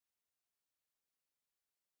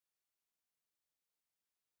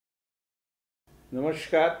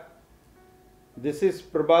Namaskar. This is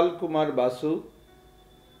Prabal Kumar Basu.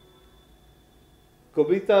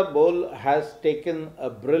 Kavitabol has taken a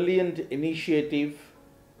brilliant initiative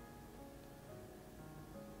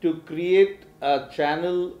to create a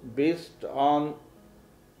channel based on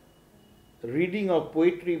reading of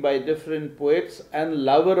poetry by different poets and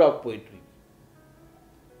lover of poetry.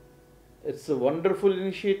 It's a wonderful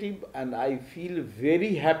initiative and I feel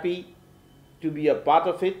very happy to be a part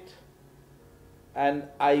of it, and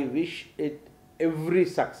I wish it every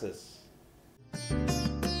success.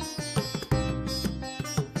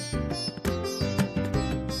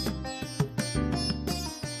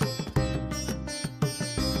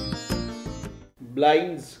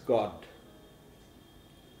 Blinds God.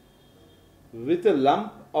 With a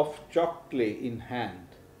lump of chalk clay in hand,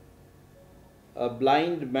 a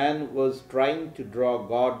blind man was trying to draw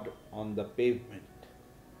God on the pavement.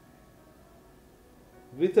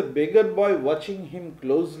 With a beggar boy watching him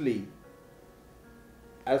closely,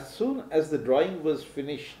 as soon as the drawing was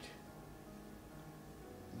finished,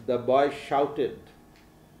 the boy shouted,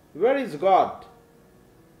 "Where is God?"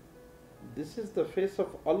 "This is the face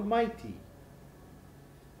of Almighty."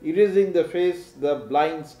 Erasing the face, the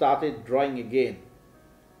blind started drawing again.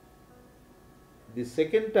 The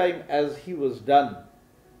second time, as he was done,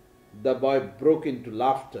 the boy broke into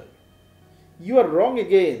laughter. "You are wrong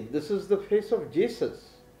again. This is the face of Jesus."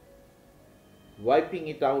 Wiping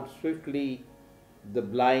it out swiftly, the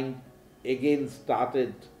blind again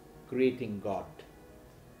started creating God.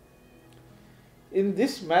 In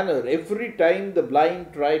this manner, every time the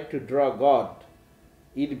blind tried to draw God,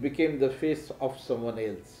 it became the face of someone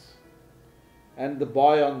else. And the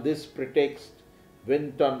boy, on this pretext,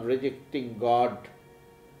 went on rejecting God.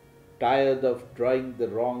 Tired of drawing the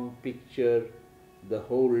wrong picture the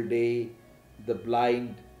whole day, the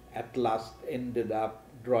blind at last ended up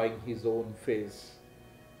drawing his own face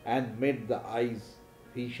and made the eyes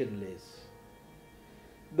visionless.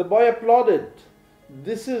 The boy applauded.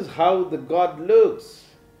 "This is how the God looks."